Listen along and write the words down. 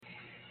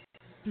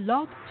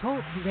Blog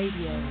Talk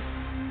Radio.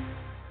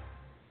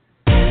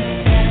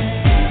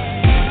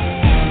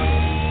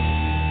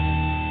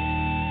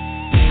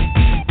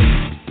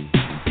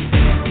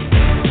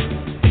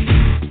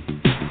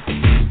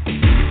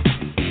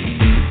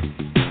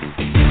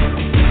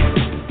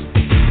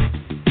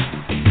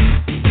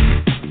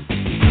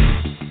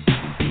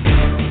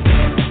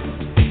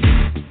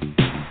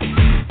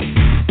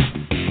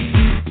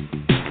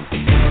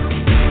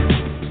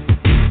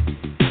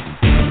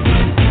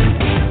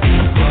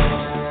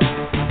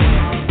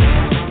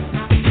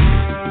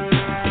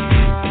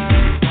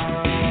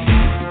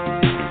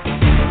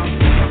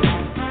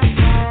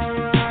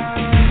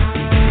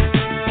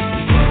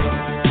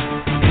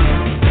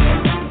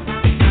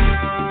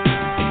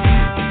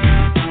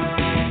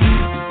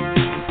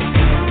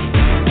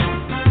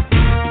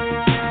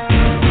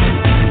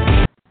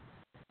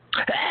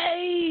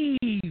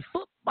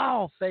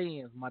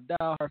 Fans, my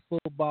diehard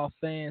football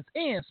fans,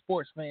 and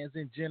sports fans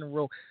in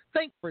general,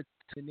 thanks for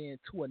tuning in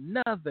to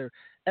another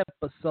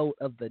episode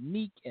of the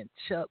Nique and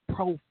Chuck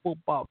Pro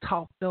Football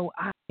Talk Show.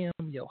 I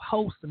am your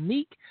host,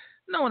 Nique,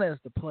 known as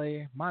the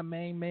player, my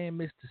main man,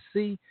 Mr.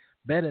 C,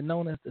 better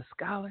known as the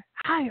scholar.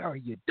 How are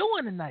you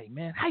doing tonight,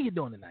 man? How you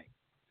doing tonight?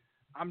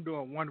 I'm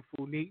doing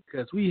wonderful, Nique,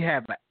 because we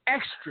have an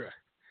extra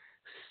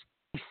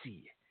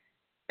spicy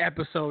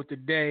episode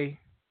today.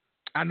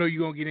 I know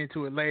you're going to get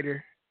into it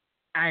later.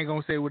 I ain't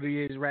going to say what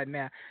it is right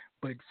now,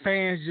 but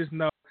fans just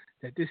know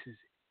that this is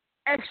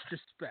extra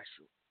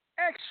special,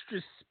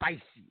 extra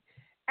spicy,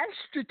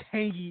 extra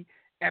tangy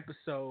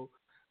episode,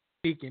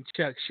 Nique and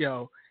Chuck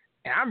Show,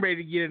 and I'm ready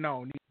to get it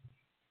on.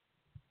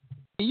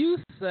 You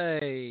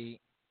say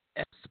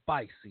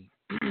spicy.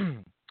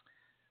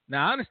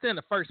 Now, I understand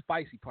the first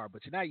spicy part,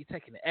 but now you're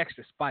taking the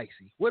extra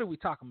spicy. What are we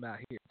talking about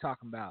here? We're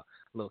talking about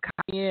a little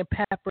cayenne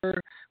pepper.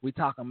 We're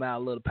talking about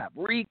a little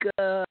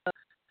paprika,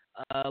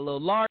 a little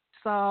large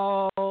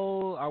salt.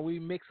 Are we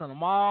mixing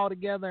them all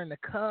together in the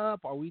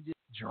cup? Are we just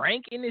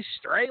drinking it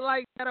straight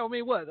like that? I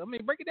mean, what? I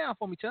mean, break it down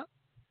for me, Chuck.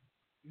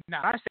 No,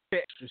 I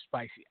said extra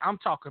spicy. I'm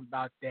talking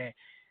about that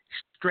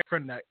straight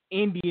from the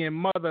Indian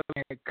motherland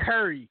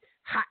curry,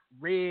 hot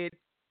red,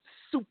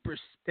 super,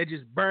 that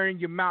just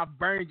burns your mouth,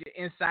 burns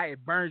your inside,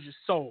 it burns your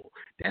soul.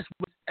 That's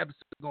what this episode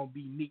is going to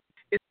be, Nique.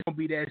 It's going to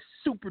be that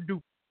super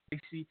duper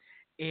spicy.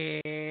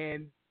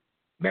 And,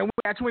 man, we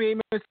got 28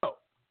 minutes to go.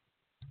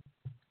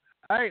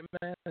 All right,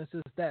 man, this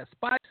is that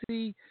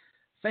spicy.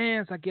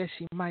 Fans, I guess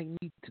you might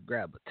need to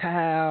grab a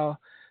towel.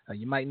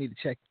 You might need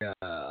to check your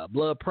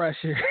blood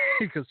pressure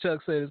because Chuck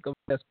said it's going to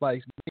be that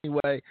spicy.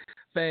 Anyway,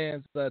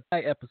 fans, tonight's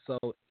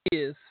episode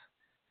is...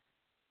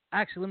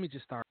 Actually, let me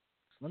just start.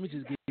 Let me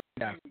just give you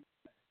that.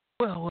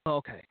 Well,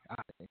 okay. All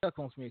right. Chuck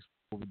wants me to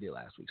explain what we did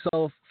last week.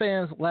 So,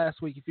 fans,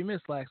 last week, if you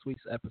missed last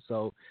week's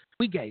episode,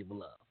 we gave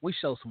love. We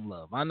showed some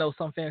love. I know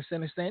some fans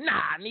sitting there saying,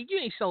 nah, you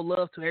ain't show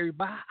love to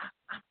everybody.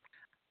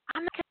 I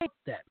can't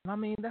do that. I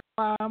mean, that's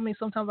why,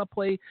 sometimes I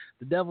play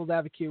the devil's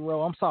advocate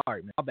role. I'm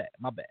sorry, man.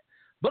 My bad.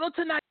 But on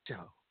tonight's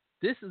show,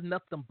 this is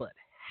nothing but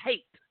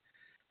hate.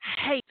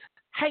 Hate.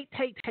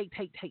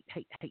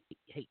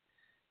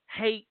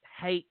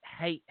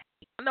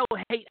 I know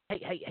hate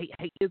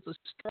is a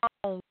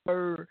strong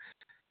word.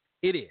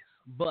 It is.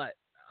 But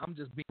I'm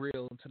just being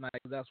real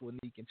tonight. That's what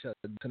Nique and Chuck,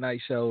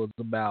 tonight's show is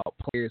about.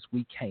 Players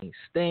we can't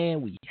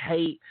stand, we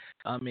hate.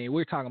 I mean,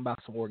 we're talking about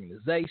some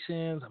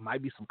organizations. It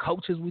might be some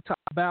coaches we talk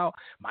about.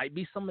 Might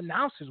be some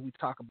announcers we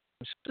talk about.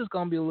 It's just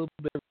going to be a little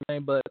bit of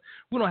everything, but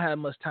we don't have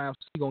much time,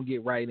 so we're going to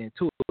get right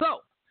into it.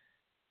 So,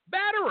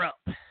 batter up.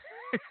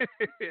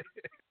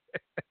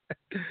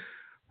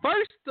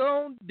 First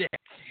on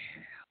deck.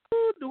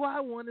 Who do I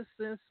want to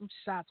send some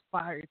shots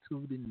fired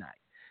to tonight?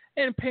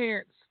 And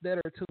parents that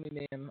are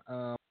tuning in,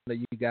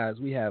 you guys,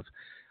 we have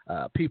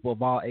people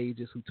of all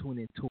ages who tune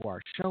into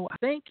our show. I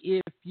think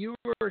if your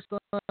son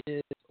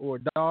or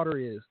daughter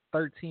is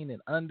 13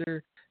 and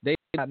under, they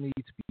do not need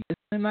to be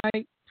listening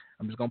tonight.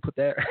 I'm just going to put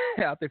that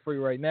out there for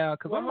you right now.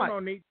 Go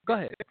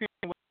ahead.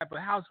 What type of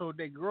household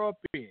they grow up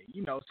in.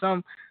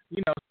 Some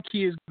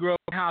kids grow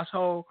up in a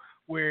household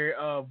where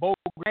vulgar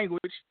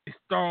language is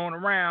thrown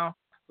around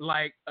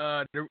like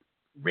the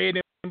red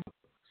and blue.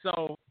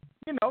 So,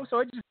 so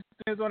it just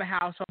depends on the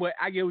household. But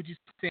I get what you're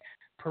saying.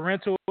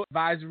 Parental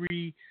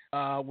advisory,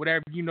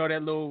 whatever,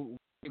 that little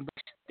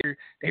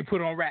they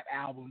put on rap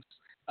albums.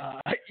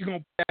 You're going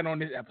to put that on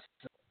this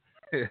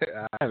episode.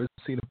 I haven't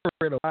seen a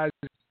parental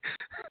advisory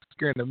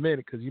in a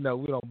minute because, we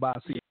don't buy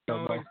CDs.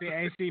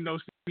 I ain't seen no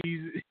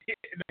CDs.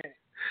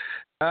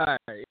 All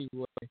right,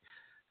 anyway.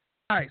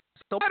 All right,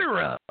 so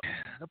batter up.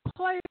 The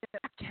player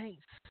that I can't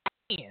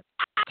stand.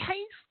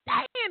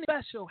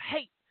 Special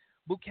hate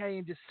bouquet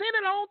and just send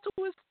it on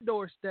to his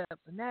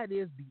doorsteps, and that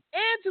is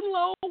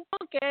D'Angelo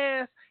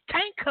punk-ass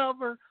can't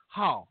cover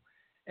Hall.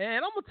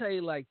 And I'm going to tell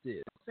you like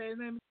this. Say his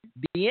name.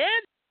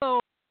 D'Angelo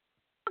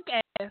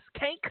punk-ass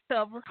can't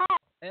cover Hall.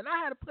 And I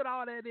had to put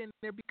all that in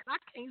there because I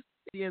can't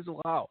see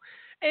D'Angelo Hall.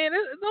 And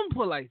let me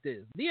put it like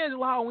this.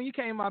 D'Angelo Hall, when you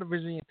came out of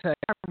Virginia Tech,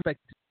 I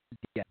respected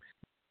you.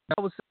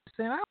 I was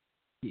saying,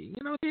 he's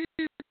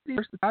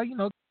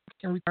versatile,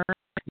 can return.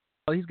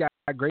 he's got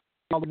great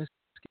ball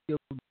skills.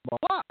 Blah,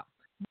 blah.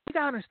 You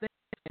gotta understand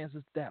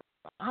is that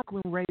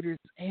Oakland Raiders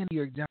and New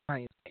York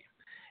Giants,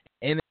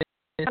 and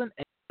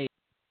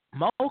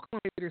my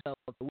Oakland Raiders,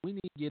 we need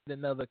to get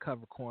another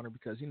cover corner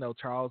because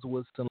Charles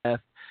Woodson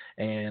left,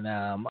 and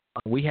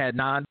we had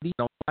Nandi.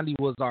 Nandi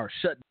was our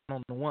shutdown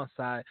on the one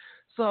side.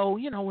 So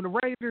when the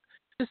Raiders,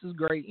 this is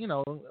great.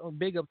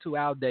 Big up to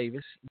Al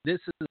Davis. This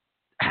is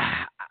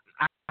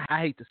I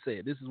hate to say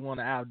it. This is one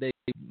of Al Davis'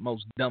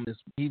 most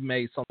dumbest. He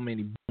made so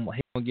many.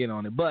 He won't get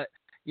on it, but.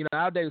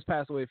 Al Davis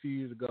passed away a few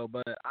years ago,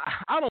 but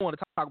I don't want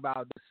to talk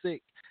about the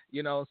sick,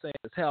 saying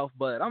his health,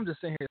 but I'm just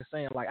sitting here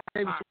saying, like,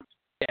 I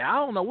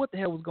don't know what the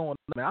hell was going on,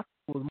 man. I think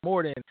it was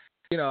more than,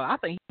 I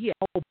think he had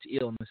a whole bunch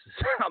of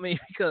illnesses.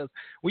 Because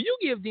when you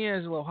give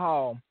D'Angelo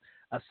Hall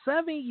a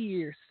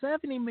 7-year,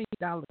 $70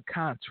 million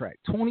contract,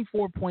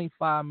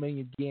 $24.5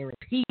 million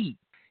guaranteed,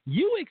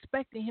 you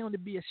expecting him to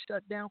be a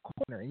shutdown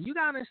corner. And you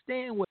got to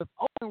understand with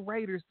Oakland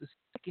Raiders, the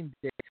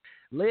secondary,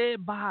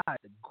 led by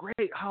the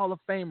great Hall of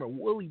Famer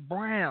Willie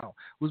Brown,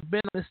 who's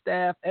been on the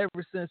staff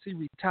ever since he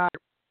retired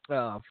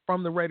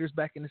from the Raiders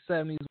back in the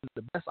 70s, was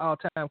the best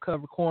all-time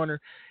cover corner.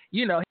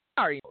 He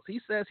already knows.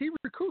 He says he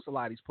recruits a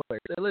lot of these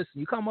players. He said, listen,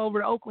 you come over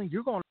to Oakland,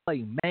 you're going to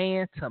play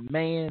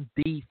man-to-man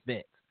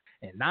defense.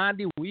 And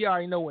Nandi, we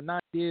already know what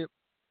Nandi did.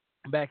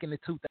 Back in the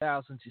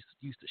 2000s, just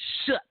used to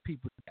shut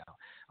people down.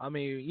 I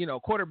mean,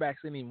 quarterbacks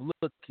didn't even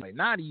look like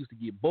 90 used to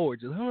get bored.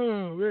 Just,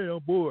 I'm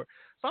bored.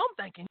 So I'm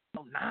thinking,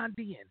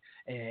 90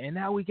 and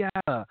now we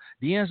got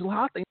D'Angelo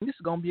Hall. I think this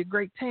is going to be a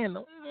great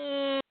tandem.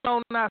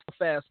 No, not so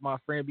fast, my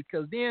friend,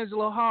 because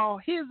D'Angelo Hall,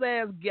 his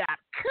ass got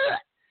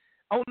cut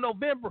on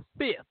November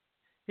 5th.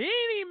 He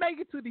didn't even make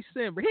it to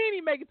December. He didn't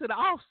even make it to the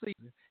off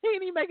season. He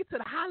didn't even make it to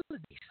the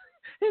holidays.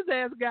 His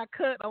ass got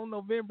cut on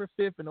November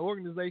 5th, and the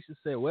organization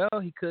said, well,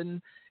 he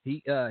couldn't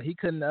adapt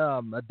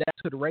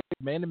to the Raiders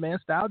man-to-man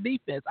style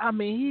defense. I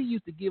mean, he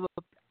used to give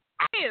up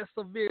ass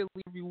severely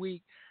every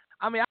week.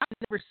 I mean,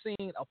 I've never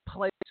seen a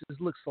player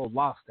just look so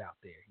lost out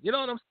there. You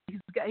know what I'm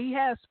saying? He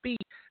has speed.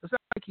 It's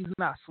not like he's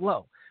not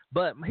slow.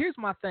 But here's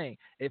my thing.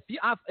 If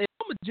I'm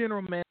a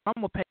general man, I'm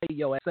going to pay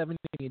your ass $70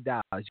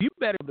 million. You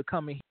better be able to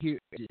come in here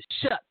and just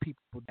shut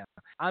people down.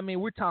 I mean,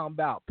 we're talking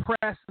about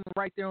pressing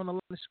right there on the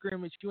line of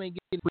scrimmage. You ain't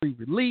getting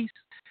pre-released.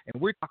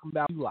 And we're talking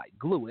about you like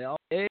glue.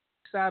 Every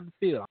side of the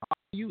field.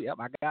 Yep,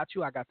 I got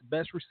you. I got the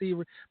best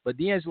receiver. But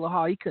D'Angelo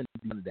Hall, he couldn't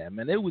do none of that,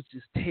 man. It was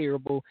just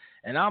terrible.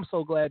 And I'm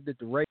so glad that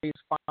the Raiders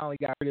finally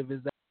got rid of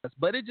his ass.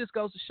 But it just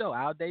goes to show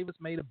Al Davis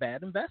made a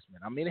bad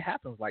investment. I mean, it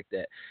happens like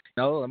that.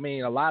 I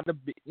mean, a lot of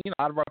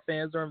our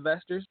fans are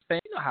investors. You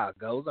know how it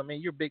goes. I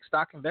mean, you're a big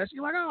stock investor.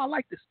 You're like, oh, I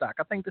like this stock.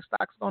 I think this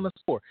stock's going to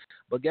score.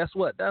 But guess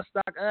what? That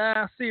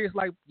stock, serious,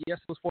 like, yes,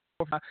 it was 4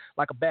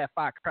 like a bad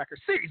firecracker.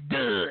 Serious,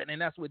 good.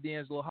 And that's what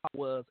D'Angelo Hall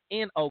was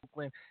in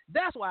Oakland.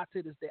 That's why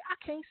to this day,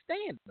 I can't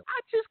stand him. I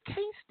just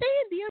can't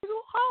stand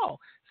D'Angelo Hall.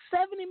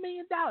 $70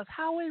 million,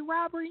 highway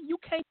robbery. You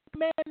can't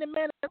man to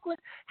man in Oakland.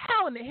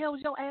 How in the hell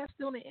is your ass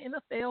still in the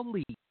NFL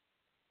league?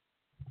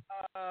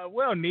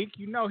 Well, Nick,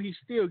 he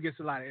still gets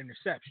a lot of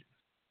interceptions.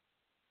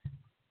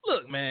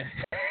 Look, man,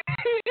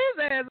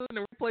 his ass is in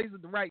the right place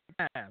at the right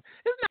time.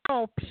 It's not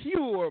on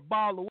pure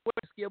ball of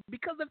work skill,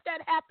 because if that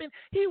happened,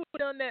 he would have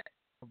done that.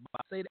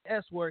 I say the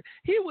S word.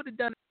 He would have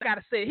done. I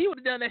gotta say, he would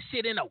have done that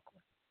shit in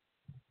Oakland.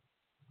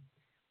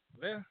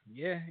 Well,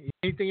 yeah.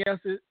 Anything else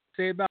to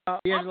say about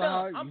D'Angelo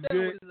Hall? I'm done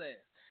with his ass.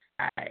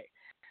 All right.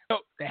 So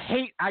the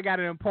hate I got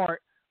to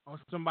impart on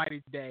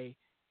somebody today,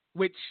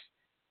 which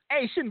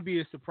shouldn't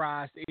be a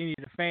surprise to any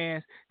of the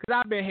fans, because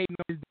I've been hating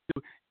on this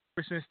dude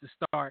ever since the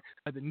start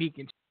of the Nique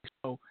and Chuck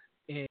show,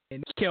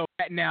 and Kel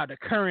right now the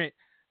current,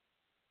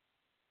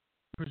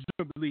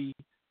 presumably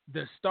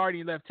the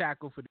starting left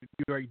tackle for the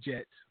New York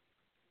Jets.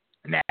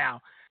 Now,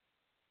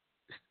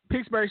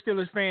 Pittsburgh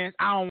Steelers fans,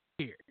 I don't want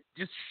to hear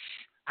it.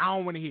 I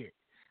don't want to hear it.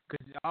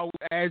 Because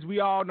as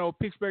we all know,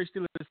 Pittsburgh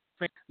Steelers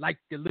fans like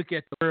to look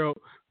at the world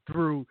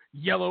through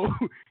yellow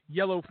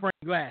frame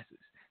glasses.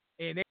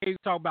 And they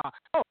talk about,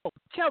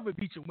 Kelvin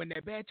Beachum win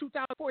that bad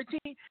 2014.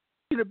 He's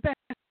the best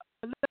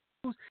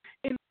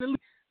in the league.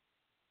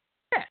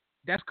 Yeah,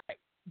 that's correct.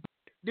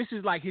 This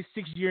is like his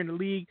 6th year in the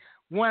league.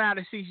 1 out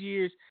of 6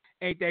 years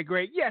ain't that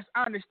great. Yes,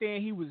 I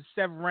understand he was a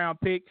 7th-round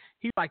pick.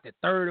 He was like the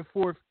 3rd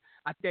or 4th.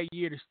 I think that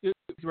year the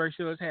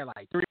Steelers had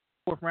like 3rd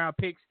or 4th-round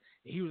picks.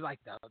 And he was like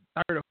the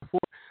 3rd or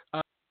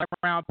 4th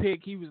round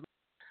pick. He was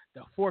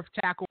the 4th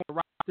tackle on the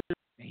roster,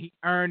 and he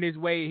earned his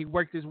way. He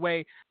worked his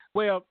way.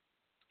 Well,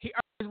 he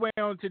earned his way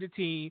onto the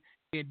team,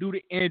 and due to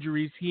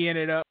injuries, he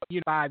ended up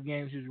 5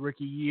 games his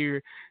rookie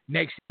year.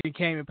 Next year, he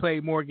came and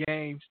played more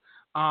games.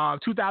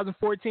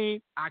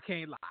 2014, I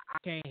can't lie. I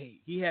can't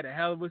hate. He had a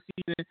hell of a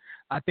season.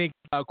 I think,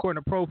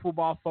 according to Pro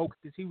Football Focus,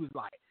 he was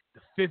like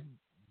the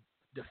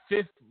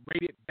fifth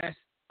rated best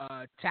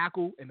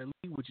tackle in the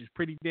league, which is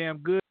pretty damn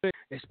good,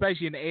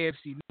 especially in the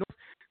AFC North,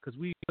 because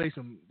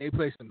they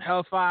play some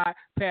hellfire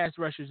pass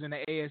rushers in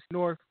the AFC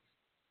North.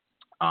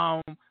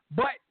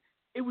 But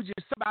it was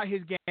just about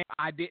his game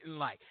I didn't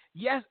like.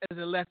 Yes, as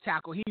a left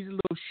tackle, he's a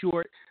little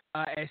short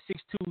at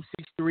 6'2",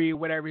 6'3",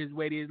 whatever his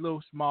weight is, a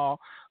little small.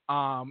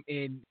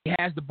 And he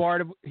has the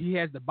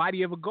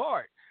body of a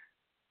guard,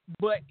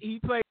 but he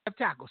plays left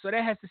tackle, so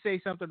that has to say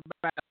something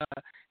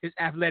about his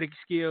athletic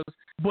skills.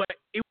 But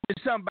it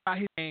was something about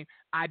his game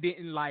I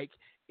didn't like.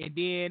 And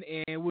then,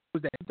 what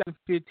was that?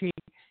 2015,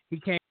 he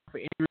came for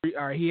injury,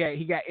 or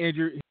he got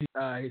injured.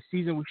 His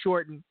season was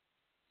shortened.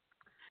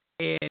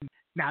 And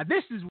now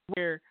this is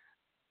where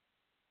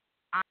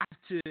I have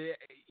to,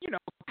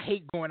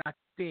 hate going out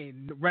there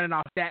and running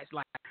off stats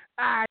like,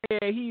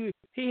 yeah,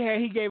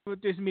 he gave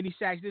up this many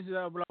sacks. This is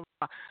blah blah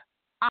blah.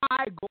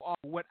 I go off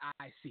what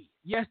I see.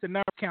 Yes, the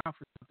numbers count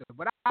for something,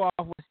 but I go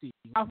off what I see.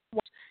 I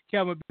watch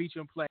Kelvin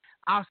Beachum play.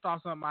 I saw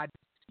something I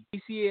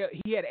didn't see. ACL,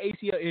 he had an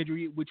ACL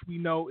injury, which we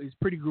know is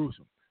pretty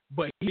gruesome,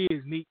 but he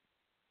is neat.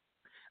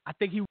 I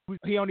think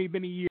he only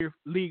been in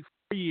league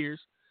 4 years.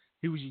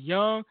 He was a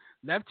young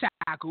left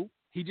tackle.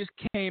 He just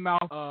came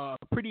out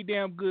pretty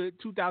damn good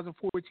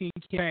 2014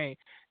 campaign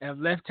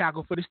and left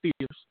tackle for the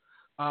Steelers.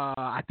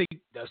 I think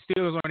the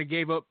Steelers only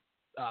gave up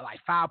like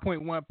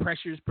 5.1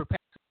 pressures per pass.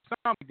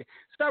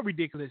 Some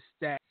ridiculous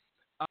stat.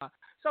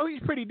 So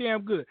he's pretty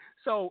damn good.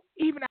 So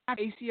even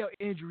after ACL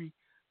injury,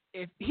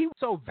 if he was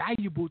so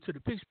valuable to the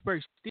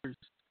Pittsburgh Steelers,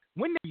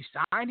 when they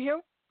signed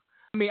him,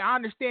 I mean, I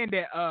understand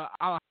that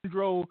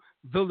Alejandro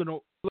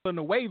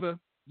Villanueva,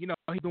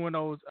 he's doing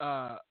those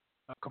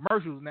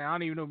commercials now. I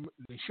don't even know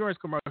the insurance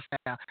commercials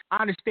now. I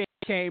understand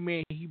he came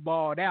in, he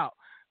balled out.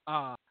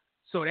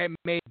 So that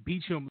made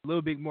Beachum a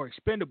little bit more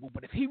expendable.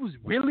 But if he was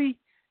really,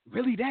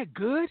 really that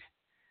good,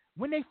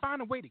 when they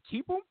find a way to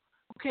keep him,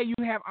 okay, you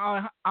have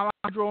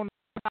Alejandro on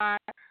the side.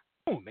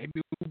 Boom,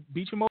 maybe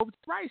Beachum over to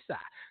the right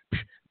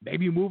side.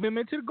 Maybe move him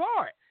into the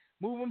guard.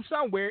 Move him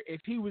somewhere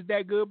if he was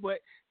that good. But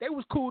they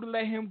was cool to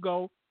let him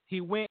go.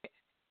 He went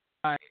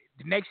the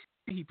next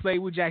year he played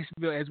with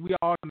Jacksonville. As we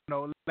all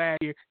know,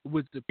 last year it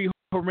was the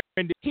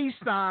horrendous. He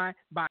signed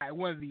by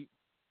one of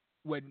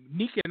what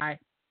Nique and I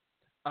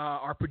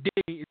are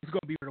predicting is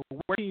going to be one of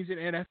the worst teams in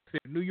the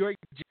NFL, New York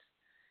Jets.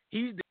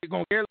 He's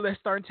going to be their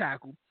starting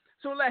tackle.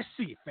 So let's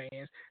see,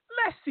 fans.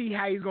 Let's see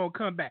how he's going to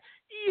come back.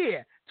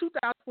 Yeah,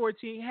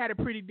 2014 had a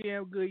pretty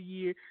damn good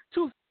year.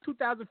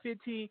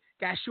 2015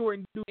 got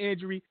shortened due to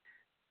injury.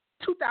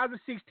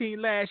 2016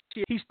 last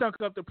year, he stunk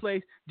up the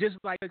place just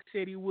like I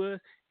said he was.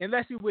 And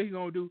let's see what he's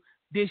going to do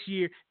this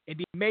year. And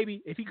then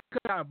maybe if he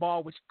could cut out a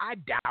ball, which I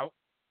doubt,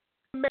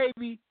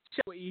 maybe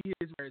check what he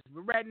is.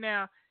 But right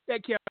now,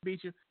 that Kelvin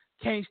Beachum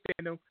can't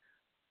stand him.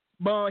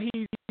 But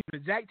he's the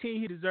exact team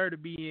he deserved to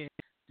be in.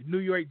 The New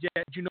York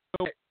Jets. You know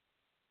what?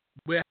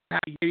 Well, how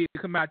he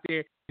come out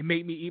there and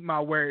make me eat my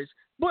words,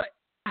 but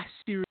I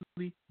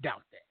seriously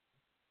doubt that.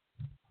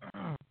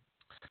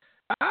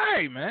 All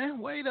right, man.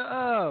 Way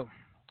to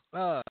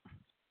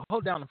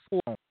hold down the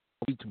fort on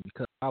Beachum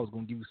because I was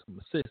gonna give you some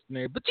assists in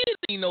there, but you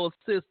didn't no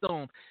assist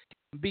on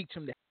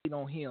Beachum to hate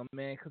on him,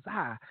 man. Cause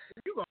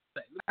you gonna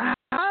say?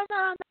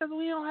 Because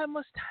we don't have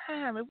much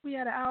time. If we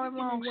had an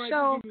hour-long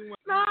show,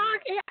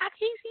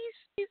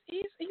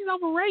 he's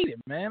overrated,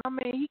 man. I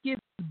mean, you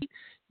can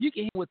hit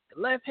him with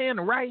the left hand,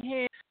 the right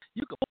hand.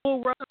 You can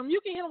bull rush him.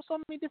 You can hit him so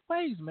many different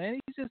ways, man.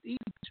 He's just easy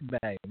punching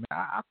bag, man.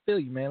 I feel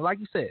you, man. Like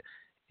you said,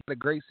 he had a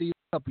great season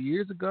a couple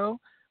years ago,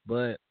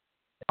 but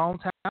a long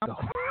time ago.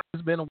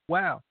 It's been a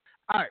while.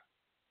 All right.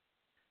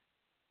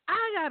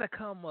 I gotta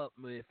come up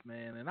with,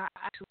 man, and I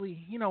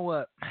actually, you know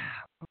what?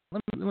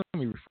 Let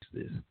me rephrase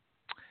this.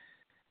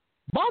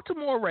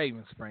 Baltimore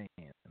Ravens fans.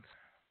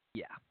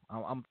 Yeah,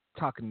 I'm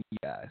talking to you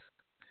guys.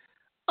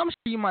 I'm sure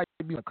you might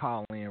be gonna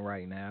call in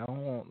right now. I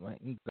won't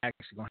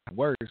actually gonna have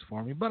words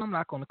for me, but I'm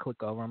not gonna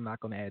click over. I'm not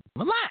gonna add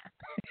them a line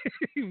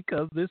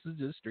because this is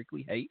just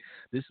strictly hate.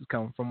 This is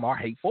coming from our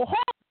hateful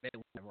heart that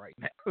we have right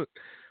now.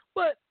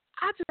 But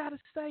I just gotta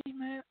say,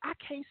 man, I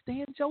can't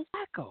stand Joe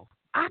Flacco.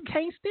 I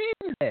can't stand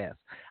his ass.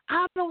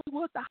 I don't know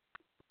what the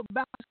hype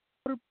about his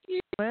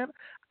quarterback, man.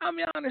 I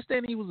mean, I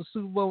understand he was a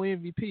Super Bowl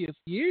MVP a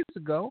few years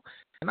ago,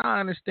 and I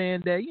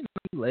understand that, he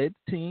led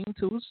the team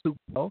to a Super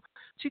Bowl.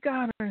 But you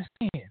gotta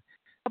understand,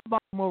 the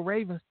Baltimore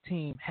Ravens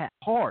team had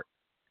heart.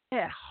 They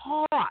had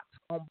heart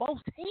on both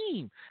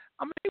teams.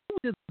 I mean, he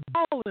was just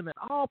balling in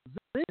all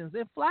positions.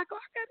 And Flacco,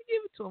 I gotta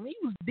give it to him. He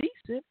was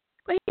decent,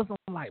 but he wasn't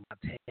like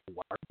my Ted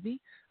Worthy.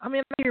 I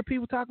mean, I hear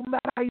people talking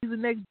about how he's the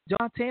next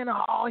John Tanner.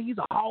 Oh, he's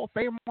a Hall of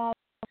Famer.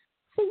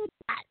 For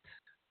what?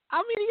 I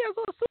mean, he has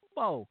a Super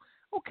Bowl.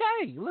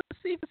 Okay,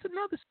 let's see if it's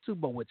another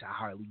Super Bowl, which I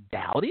hardly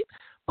doubt it.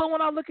 But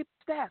when I look at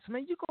the stats,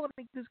 man, you're going to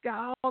make this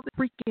guy all the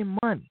freaking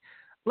money.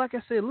 Like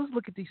I said, let's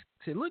look at these.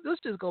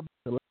 Let's just go back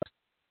to the last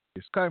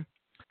years, okay?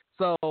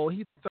 So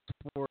he threw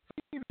for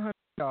 1,500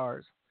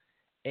 yards,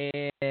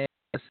 and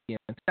let's see,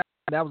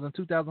 that was in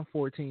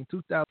 2014.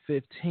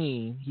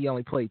 2015, he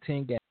only played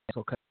 10 games,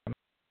 okay,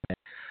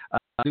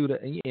 due to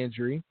an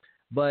injury.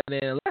 But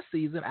then last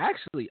season,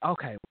 actually,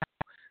 okay,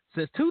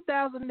 since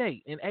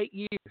 2008, in 8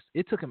 years,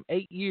 it took him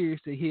 8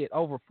 years to hit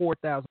over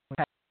 4,000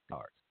 passing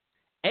yards.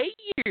 8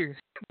 years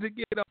to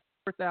get up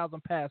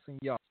 4,000 passing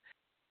yards.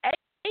 8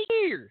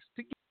 years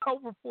to get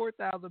over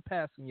 4,000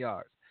 passing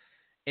yards.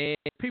 And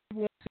people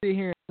want to sit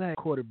here and say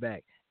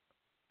quarterback.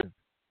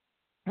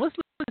 Let's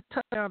look at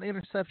the touchdown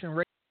interception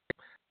rate.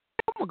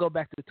 I'm going to go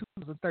back to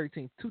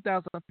 2013.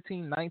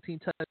 2013, 19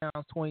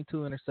 touchdowns, 22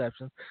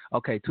 interceptions.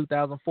 Okay,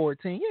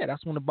 2014, yeah,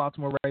 that's when the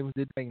Baltimore Ravens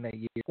did thing that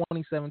year.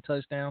 27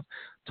 touchdowns,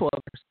 12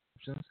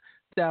 interceptions.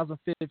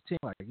 2015,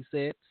 like you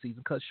said,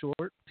 season cut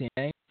short,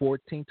 10,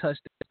 14 touchdowns,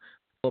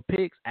 12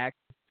 picks,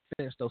 actually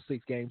finished those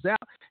 6 games out.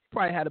 He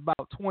probably had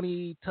about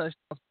 20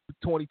 touchdowns,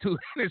 22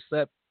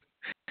 interceptions.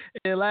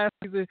 And last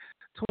season,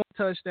 20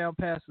 touchdown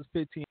passes,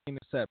 15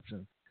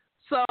 interceptions.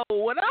 So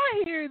when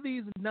I hear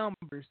these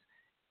numbers,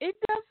 it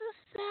doesn't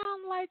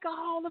sound like a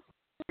Hall of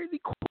Fame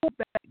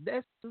quarterback.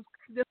 That's going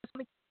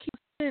to keep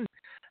in.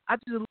 I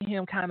just look at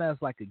him kind of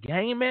as like a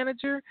game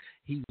manager.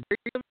 He's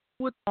very good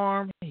with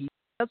arm. He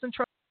doesn't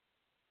try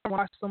to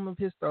watch some of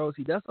his throws.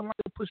 He doesn't like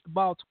to push the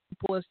ball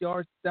 20+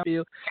 yards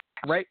downfield.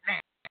 Right?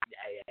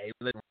 Hey,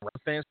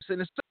 fans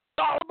sitting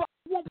all about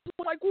one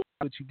point like what?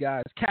 But you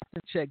guys,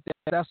 Captain Check.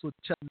 That's what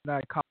Chuck and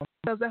I call him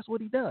because that's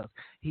what he does.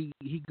 He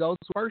goes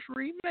to first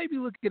read, maybe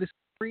look at his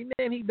screen,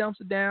 then he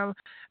dumps it down,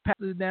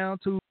 passes it down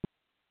to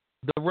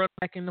the run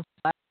back in the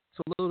flat,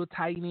 so a little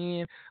tight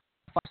end,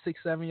 5, 6,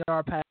 7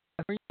 yard pass,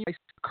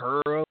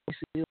 curl,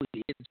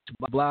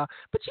 blah blah.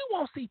 But you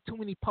won't see too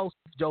many posts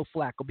of Joe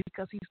Flacco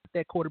because he's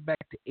that quarterback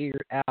to air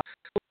it out.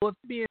 So if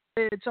being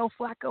said, Joe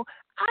Flacco,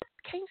 I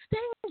can't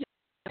stand you.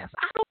 I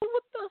don't know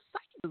what the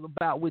site is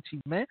about with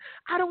you, man.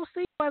 I don't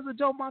see you as a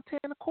Joe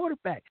Montana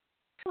quarterback.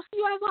 I don't see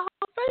you as a Hall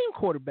of Fame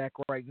quarterback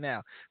right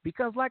now.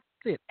 Because, like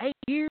I said, 8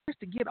 years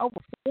to get over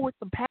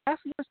 4,000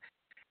 passing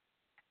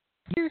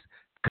years.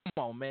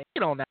 Come on, man.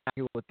 Get on out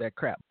here with that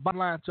crap. Bottom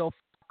line, Joe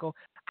Flacco,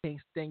 I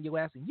can't stand your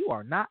ass, and you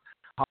are not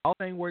a Hall of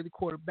Fame worthy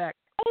quarterback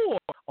or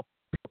a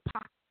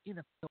pocket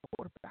NFL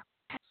quarterback.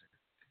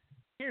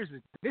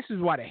 This is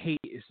why the hate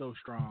is so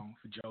strong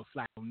for Joe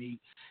Flacco.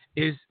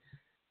 Is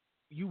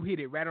you hit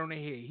it right on the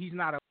head.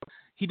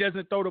 He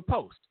doesn't throw the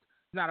post.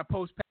 He's not a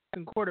post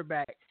passing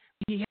quarterback.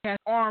 He has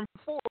arm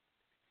for it.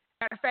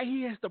 Matter of fact,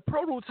 he has the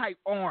prototype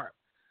arm.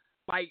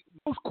 Like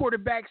most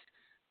quarterbacks,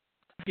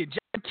 like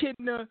John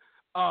Kitna,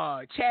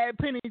 Chad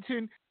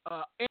Pennington,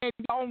 and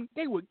Dalton,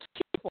 they would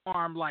kill for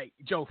arm like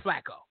Joe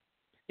Flacco,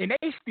 and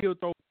they still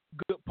throw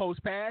good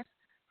post pass.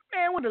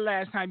 Man, when the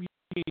last time you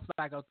seen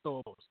Flacco throw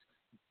a post?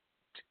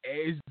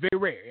 It's very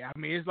rare. I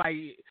mean, it's like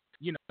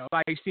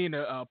like seeing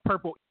a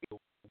purple eagle.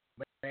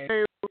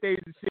 Man,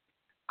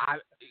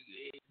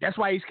 that's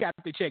why he's got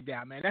the check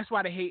down, man. That's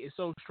why the hate is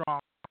so strong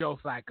for Joe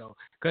Flacco,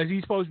 because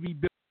he's supposed to be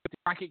built with the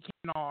rocket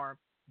cannon arm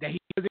that he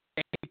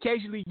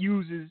occasionally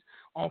uses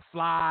on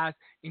flies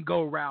and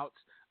go routes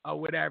or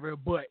whatever,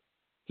 but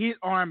his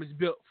arm is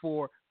built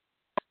for,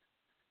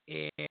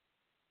 and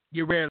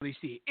you rarely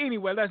see it.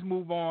 Anyway, let's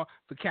move on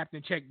for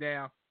Captain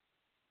Checkdown,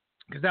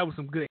 because that was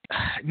some good.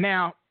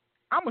 Now,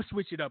 I'm going to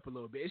switch it up a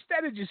little bit.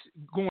 Instead of just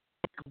going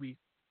quickly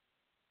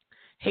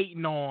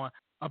hating on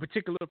a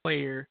particular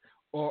player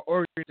or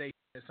organization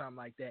or something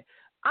like that,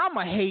 I'm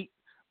going to hate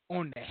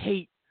on the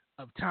hate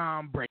of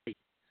Tom Brady.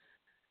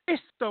 There's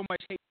so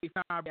much hate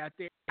for Tom Brady out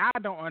there. I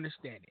don't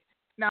understand it.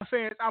 Now,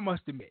 fans, I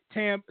must admit,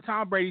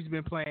 Tom Brady's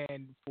been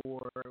playing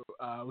for,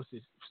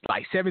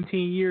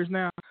 17 years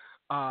now,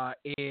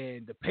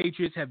 and the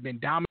Patriots have been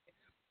dominant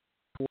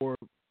for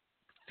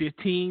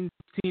 15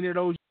 of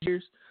those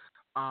years.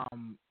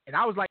 And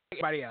I was like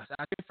everybody else. I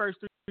think the first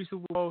 3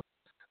 Super Bowls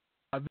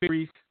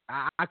victories,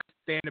 I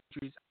couldn't stand the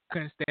Patriots. I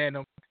couldn't stand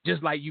them,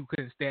 just like you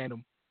couldn't stand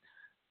them.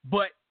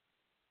 But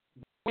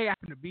when I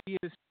happened to be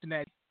in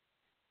Cincinnati,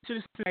 to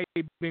the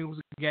Cincinnati Bengals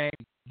game,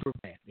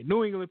 the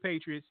New England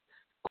Patriots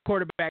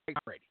quarterback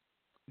Brady.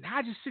 Now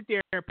I just sit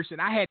there in person.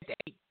 I had the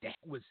hate. That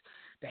was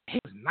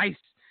nice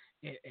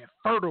and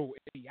fertile.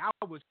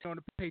 I was on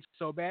the Patriots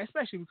so bad,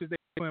 especially because they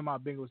were playing my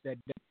Bengals that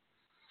day.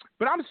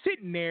 But I'm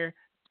sitting there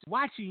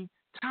watching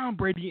Tom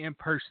Brady in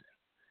person,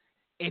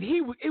 and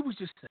it was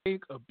just a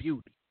thing of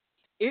beauty.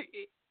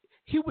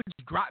 He would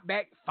just drop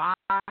back 5,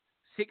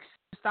 6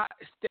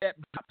 step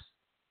drops.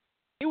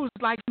 It was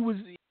like he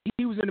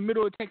was in the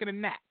middle of taking a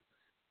nap.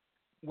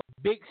 With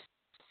big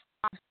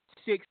 5,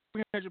 6,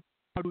 300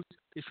 pounds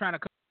is trying to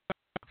come up.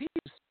 He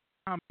was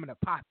in a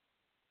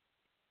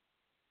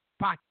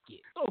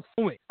pocket, so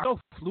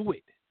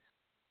fluid.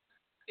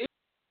 It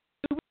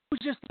was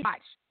just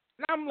watch.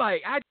 And I'm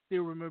like, I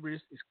still remember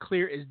this as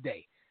clear as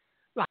day.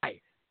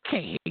 Like,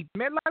 can't hate,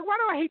 man. Like, why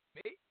do I hate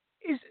it?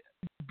 It's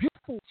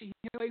beautiful to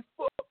play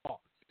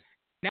football.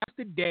 And that's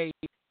the day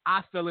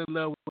I fell in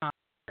love with Tom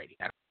Brady.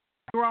 I'm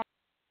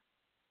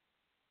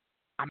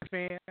a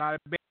fan. I'm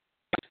a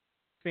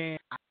fan.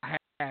 I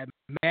have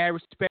mad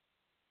respect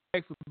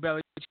for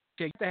Belichick.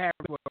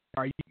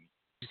 Are you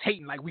just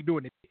hating like we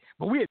doing it?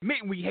 But we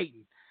admitting we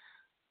hating.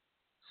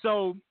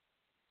 So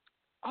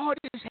all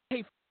this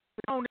hate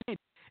on it.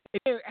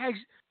 And then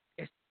actually,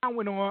 as time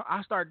went on,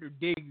 I started to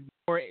dig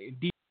more and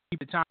deep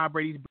into Tom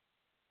Brady's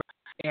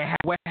and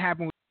what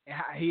happened with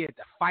how he had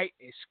to fight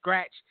and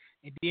scratch.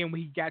 And then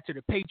when he got to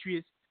the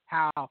Patriots,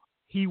 how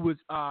he was,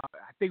 I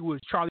think it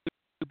was Charlie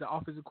the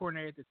offensive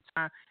coordinator at the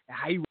time, and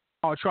how he would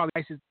call Charlie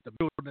Rice in the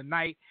middle of the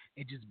night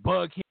and just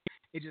bug him,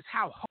 and just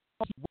how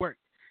hard he worked.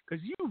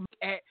 Because you look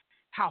at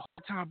how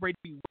hard Tom Brady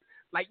worked,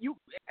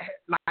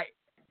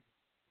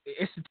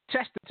 it's a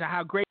testament to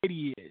how great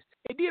he is.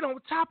 And then on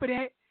top of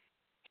that,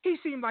 he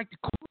seemed like the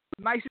coolest,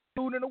 nicest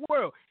dude in the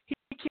world. He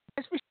can't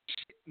dance for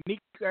shit.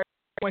 Nique,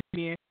 one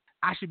in.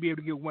 I should be able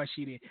to get one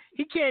shit in.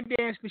 He can't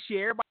dance for shit.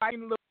 Everybody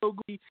in a little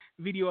goofy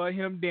video of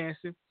him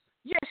dancing.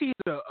 Yes, he's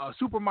a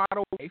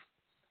supermodel wife.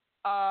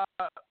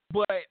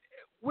 But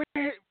where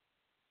is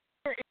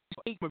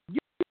you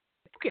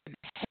can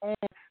on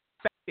the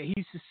fact that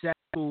he's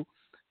successful.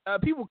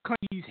 People claim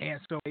he's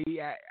handsome.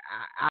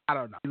 I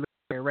don't know. He looks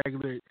like a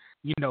regular,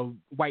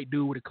 white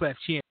dude with a cleft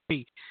chin.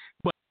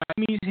 But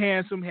he's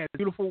handsome, has a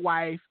beautiful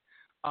wife,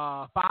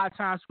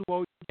 5-time Super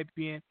Bowl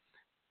champion.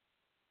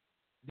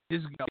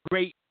 This is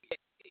great.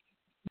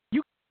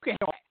 You can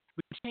help,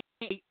 but you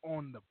can't hate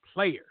on the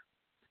player.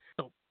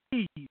 So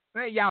please,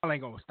 y'all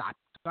ain't gonna stop it.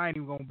 So I ain't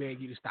even gonna beg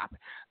you to stop it.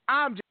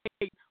 I'm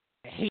just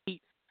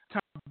hate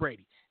Tom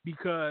Brady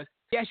because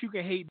yes, you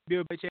can hate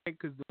Bill Belichick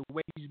because the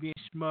way he's being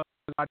smug,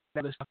 all that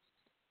other stuff.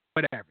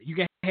 Whatever. You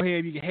can hate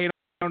him, you can hate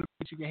on him,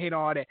 you can hate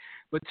all that.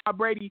 But Tom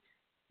Brady,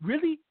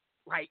 really,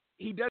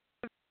 he doesn't.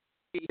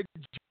 He's a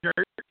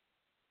jerk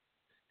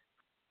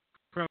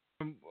from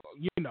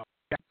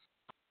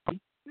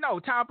No,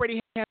 Tom Brady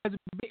has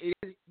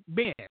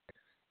been.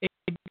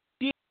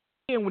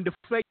 And when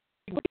deflect,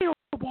 they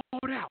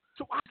balled out.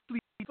 So obviously,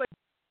 deflect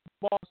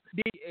balls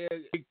did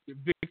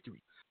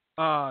victory.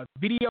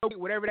 Video,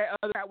 whatever that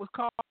other that was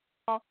called,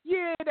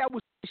 yeah, that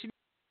was.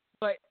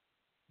 But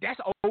that's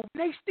over.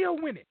 They still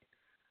winning.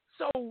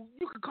 So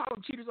you can call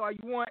them cheaters all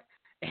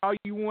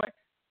you want,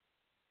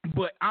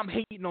 but I'm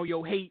hating on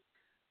your hate.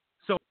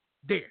 So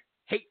there,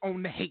 hate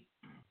on the hate.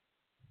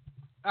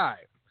 All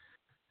right.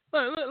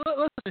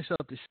 Let's finish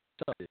up this,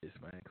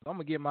 man. Cause I'm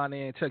gonna get mine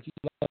in. Chuck, you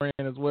more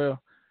in as well.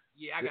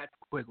 Yeah, I got a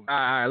quick one. All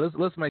right,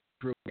 let's make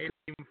it real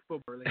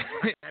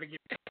quick. Gotta get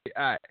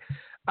all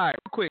right,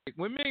 real quick.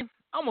 With me,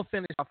 I'm gonna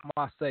finish off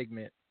my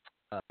segment,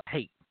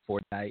 hate for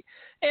tonight,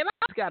 and I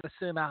just gotta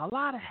send out a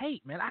lot of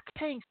hate, man. I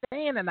can't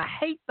stand, and I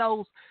hate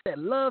those that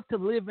love to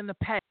live in the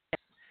past.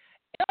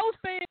 And those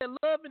fans that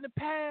love in the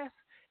past,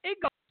 it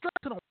goes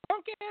straight to the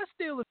punk ass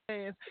Steelers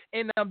fans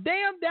and them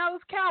damn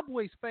Dallas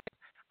Cowboys fans.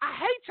 I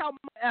hate y'all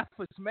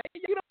efforts, man.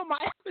 You know my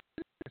efforts.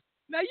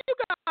 Now you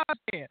guys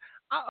understand.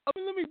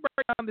 Let me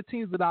break down the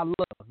teams that I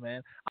love,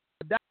 man. I'm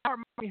a diehard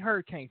Miami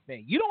Hurricane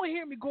fan. You don't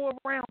hear me go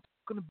around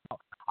talking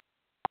about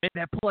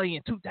that play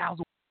in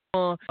 2001.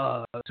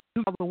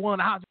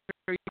 2001, I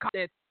caught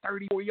that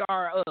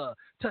 34-yard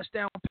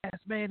touchdown pass,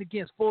 man,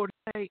 against Florida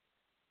State.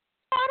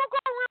 I don't go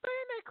around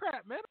saying that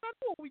crap, man. I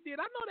know what we did.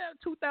 I know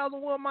that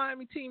 2001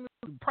 Miami team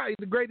is probably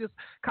the greatest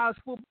college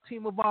football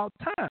team of all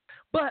time.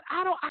 But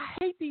I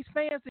hate these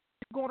fans that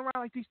going around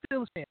like these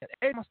Steelers fans.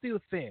 Hey, I'm a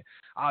Steelers fan.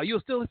 You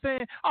a Steelers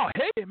fan? Oh,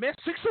 hey, man,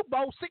 6 Super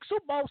Bowls.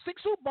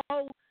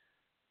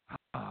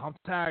 I'm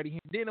tired of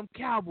him. Then them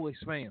Cowboys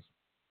fans.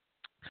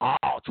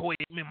 Oh, Troy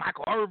Aikman,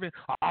 Michael Irvin.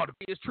 Oh, the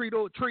biggest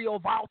trio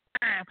of all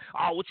time.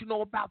 Oh, what you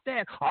know about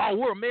that? Oh,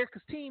 we're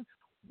America's team.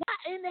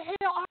 Why in the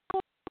hell are you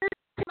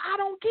America's team? I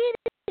don't get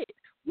it.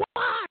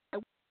 Why?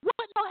 What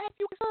have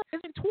you done?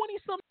 It's been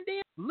 20-something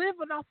days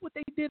living off what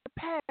they did in the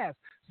past.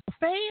 So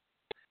fans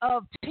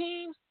of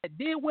teams that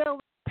did well in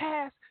the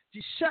past,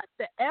 just shut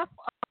the F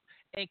up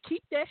and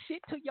keep that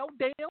shit to your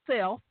damn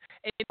self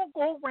and don't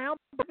go around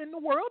in the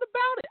world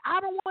about it. I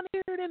don't want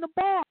to hear it in the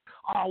bar.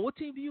 Oh, what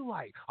team do you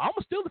like? I'm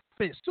still the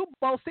fifth. Super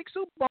Bowl, 6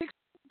 Super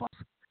Bowls.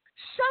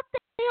 Shut the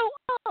hell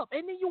up.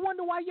 And then you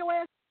wonder why your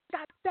ass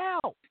got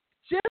out.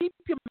 Just keep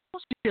your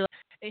mouth shut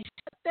and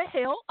shut the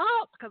hell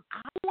up because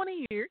I don't want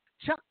to hear it.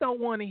 Chuck don't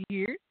want to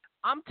hear it.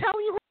 I'm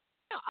telling you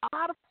right now, a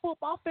lot of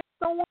football fans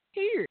don't want to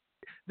hear it.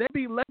 There'd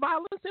be less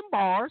violence in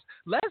bars,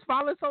 less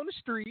violence on the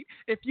street.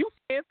 If you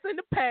fans in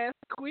the past,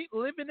 quit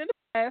living in the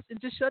past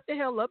and just shut the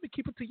hell up and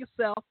keep it to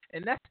yourself.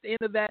 And that's the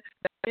end of that.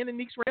 That's the end of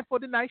Nique's Rant for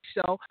the Night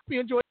show. Hope you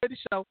enjoyed the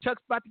show.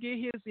 Chuck's about to get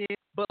his in.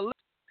 But listen,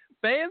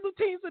 fans of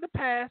teams in the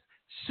past,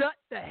 shut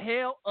the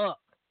hell up.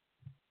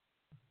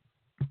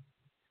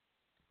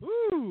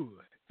 Ooh,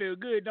 feel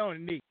good, don't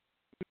it, Nique?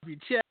 Your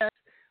chest.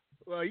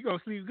 Well, you're going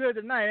to sleep good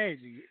tonight, ain't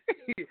you?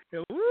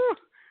 Woo.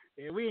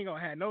 Yeah, we ain't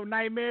going to have no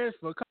nightmares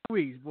for a couple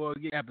weeks, boy,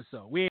 get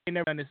episode. We ain't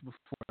never done this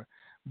before.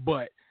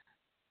 But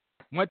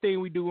one thing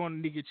we do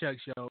on the Nique and Chuck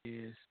show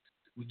is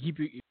we keep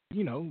it,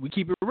 we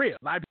keep it real.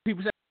 A lot of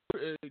people say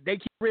they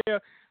keep it real.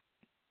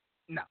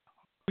 No,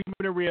 we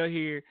keep it real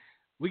here.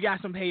 We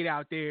got some hate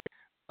out there.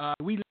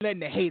 We letting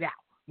the hate out.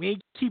 We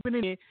ain't keeping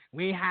it in.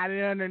 We ain't hiding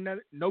it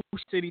under no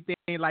shitty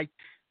thing. Like,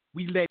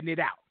 we letting it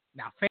out.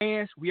 Now,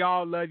 fans, we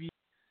all love you.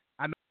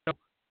 I know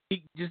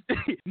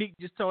Nique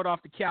just told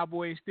off the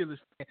Cowboy and Steelers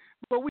fan,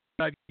 but we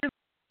love you.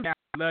 I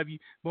love you.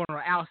 But on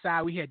the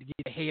outside, we had to get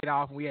the head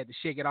off and we had to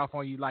shake it off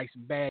on you like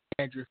some bad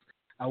dandruff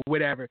or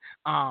whatever.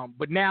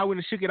 But now we're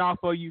gonna shake it off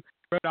on you,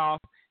 rub it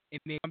off,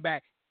 and then come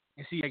back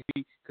and see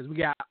because we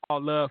got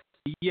all love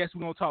Yes,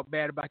 we're going to talk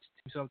bad about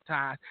your team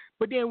sometimes,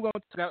 but then we're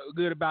going to talk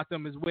good about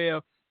them as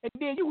well. And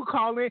then you can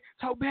call in,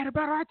 talk bad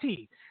about our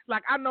team.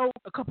 Like, I know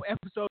a couple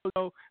episodes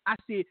ago, I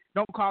said,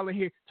 don't call in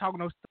here talking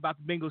no stuff about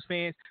the Bengals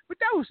fans, but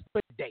that was for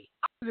the day.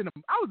 I was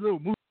a little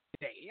moody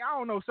today. I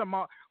don't know, some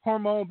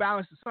hormone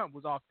balance or something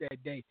was off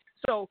that day.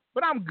 So,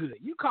 but I'm good.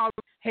 You call in,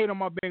 hate on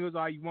my Bengals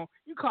all you want.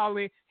 You call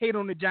in, hate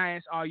on the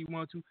Giants all you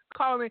want to.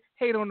 Call in,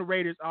 hate on the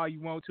Raiders all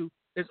you want to.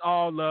 It's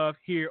all love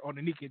here on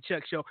the Nique and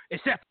Chuck show,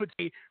 except for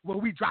today where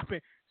we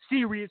dropping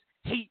serious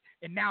hate,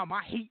 and now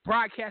my hate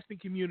broadcasting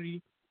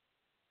community.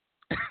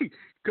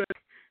 Because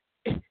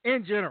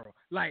in general,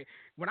 like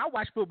when I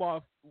watch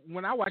football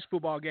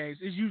games,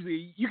 it's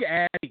usually you can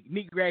ask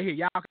Nick right here.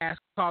 Y'all can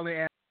ask, call in,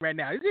 ask right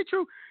now. Is it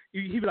true?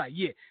 He be like,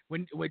 yeah.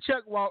 When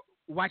Chuck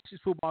watches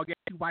football games,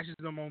 he watches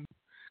them on,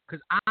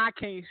 because I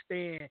can't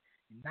stand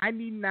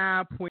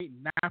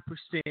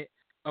 99.9%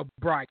 of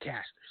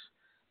broadcasters.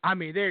 I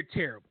mean, they're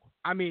terrible.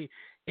 I mean,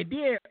 and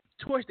then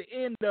towards the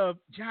end of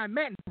John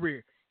Madden's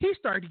career, he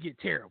started to get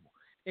terrible.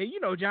 And you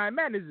know, John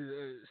Madden is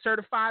a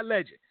certified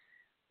legend.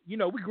 You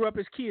know, we grew up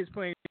as kids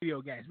playing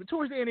video games. But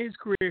towards the end of his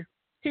career,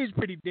 he was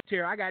pretty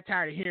terrible. I got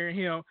tired of hearing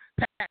him.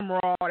 Pat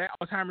Morrall, that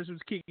Alzheimer's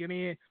was kicking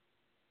in.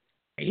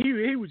 And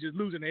he was just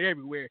losing it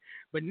everywhere.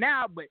 But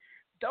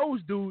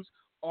those dudes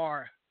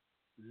are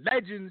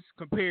legends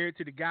compared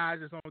to the guys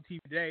that's on TV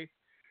today.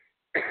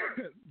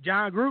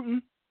 John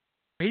Gruden,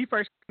 when he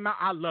first came out,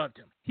 I loved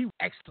him. He was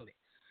excellent.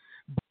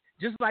 But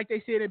just like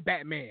they said in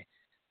Batman,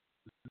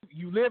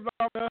 you live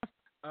long enough.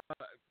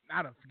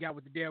 I don't forget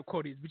what the damn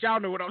quote is, but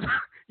y'all know what I'm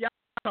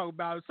talking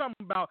about.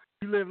 Something about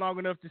you live long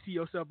enough to see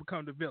yourself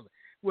become the villain.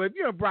 Well, if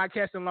you're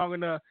broadcasting long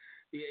enough,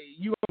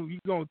 you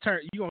gonna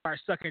start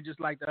sucking just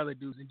like the other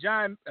dudes. And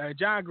John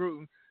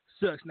Gruden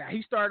sucks. Now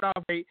he started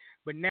off great,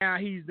 but now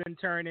he's been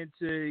turned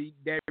into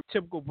that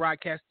typical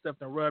broadcast stuff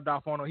that rubbed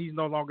off on him. He's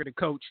no longer the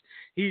coach.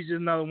 He's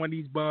just another one of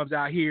these bums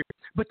out here.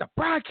 But the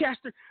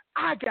broadcaster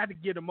I got to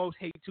give the most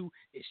hate to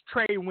is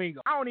Trey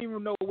Wingo. I don't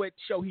even know what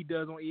show he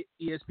does on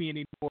ESPN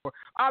anymore.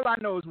 All I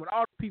know is when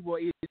all the people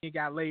at ESPN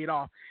got laid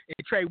off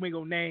and Trey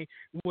Wingo's name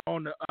went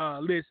on the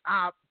list,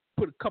 I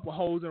put a couple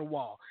holes in the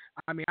wall.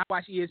 I mean, I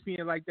watch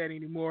ESPN like that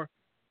anymore.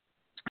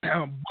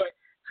 But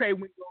Trey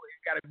Wingo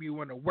has got to be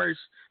one of the worst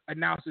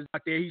announcers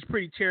out there. He's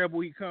pretty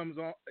terrible. He comes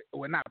on,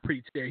 well, not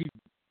pretty terrible.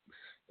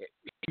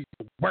 He's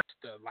the worst.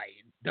 Like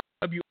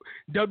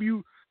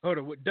WURST.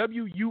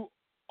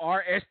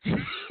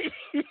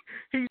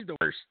 He's the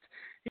worst.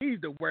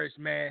 He's the worst,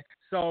 man.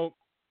 So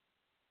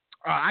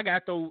I got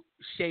to throw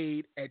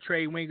shade at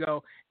Trey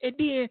Wingo. And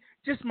then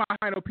just my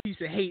final piece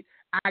of hate,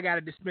 I got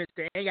to dismiss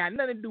that. It ain't got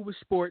nothing to do with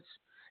sports.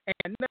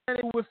 And nothing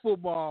to do with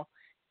football.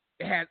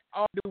 It has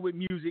all to do with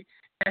music.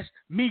 That's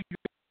Migos.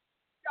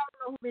 Y'all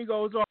know who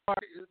Migos are.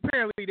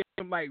 Apparently, they're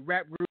some like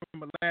rap group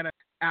from Atlanta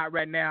out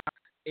right now.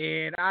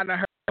 And I done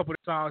heard a couple of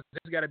songs.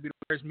 This got to be the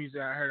worst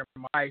music I heard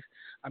in my life.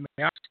 I mean,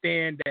 I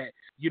understand that,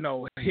 you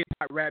know, hip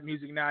hop rap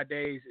music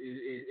nowadays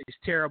is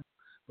terrible.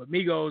 But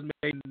Migos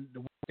made the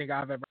worst thing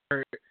I've ever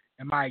heard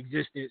in my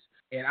existence.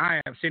 And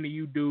I am sending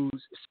you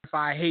dudes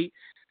certified hate.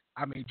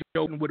 I mean,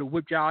 Joe Rogan would have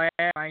whipped y'all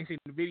ass. I ain't seen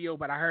the video,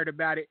 but I heard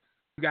about it.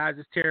 You guys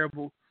is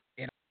terrible.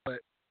 And I'm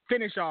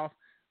finish off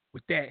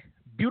with that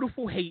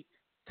beautiful hate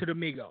to the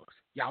Migos.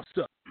 Y'all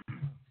suck.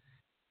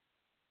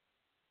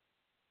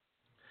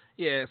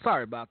 Yeah,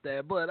 sorry about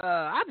that. But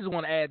I just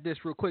want to add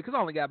this real quick because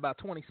I only got about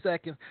 20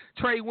 seconds.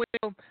 Trey Will,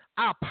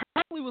 I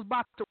personally was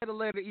about to write a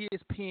letter to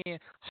ESPN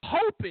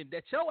hoping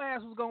that your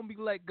ass was going to be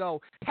let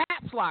go.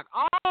 Caps lock,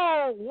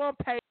 all one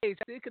page.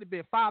 It could have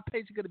been 5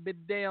 pages. It could have been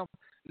a damn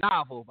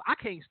novel. I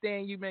can't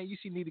stand you, man. You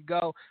should need to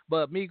go.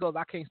 But Migos,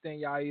 I can't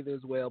stand y'all either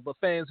as well. But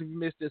fans, if you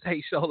missed this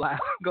hate show live,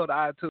 go to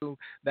iTunes,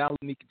 download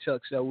the Nique and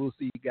Chuck show. We'll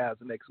see you guys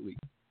next week.